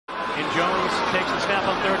And Jones takes the snap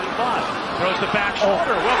on 3rd and 5. Throws the back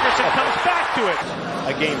shoulder. Wilkerson comes back to it.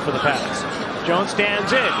 A gain for the pass. Jones stands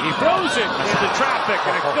in. He throws it into traffic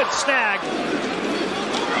and a good snag.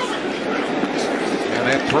 And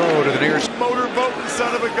that throw to the nearest motorboating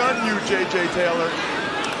son of a gun, you J.J. Taylor.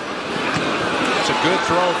 That's a good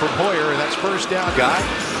throw from Hoyer, and that's first down, guy.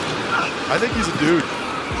 I think he's a dude.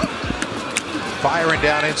 Firing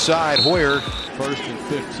down inside, Hoyer. 1st and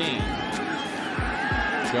 15.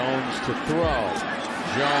 Jones to throw.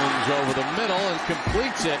 Jones over the middle and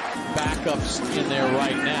completes it. Backups in there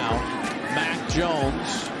right now. Mac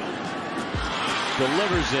Jones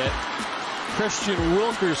delivers it. Kristian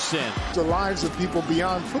Wilkerson. The lives of people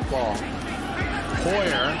beyond football.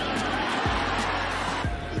 Hoyer.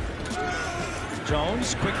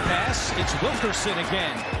 Jones, quick pass. It's Wilkerson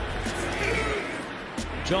again.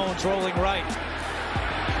 Jones rolling right.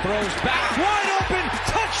 Throws back, wide open,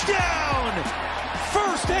 touchdown!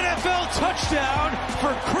 First NFL touchdown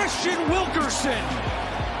for Kristian Wilkerson.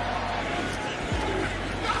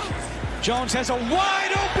 Jones has a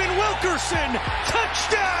wide open Wilkerson,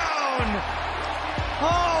 touchdown!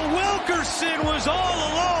 Oh, Wilkerson was all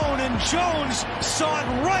alone and Jones saw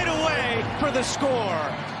it right away for the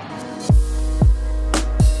score.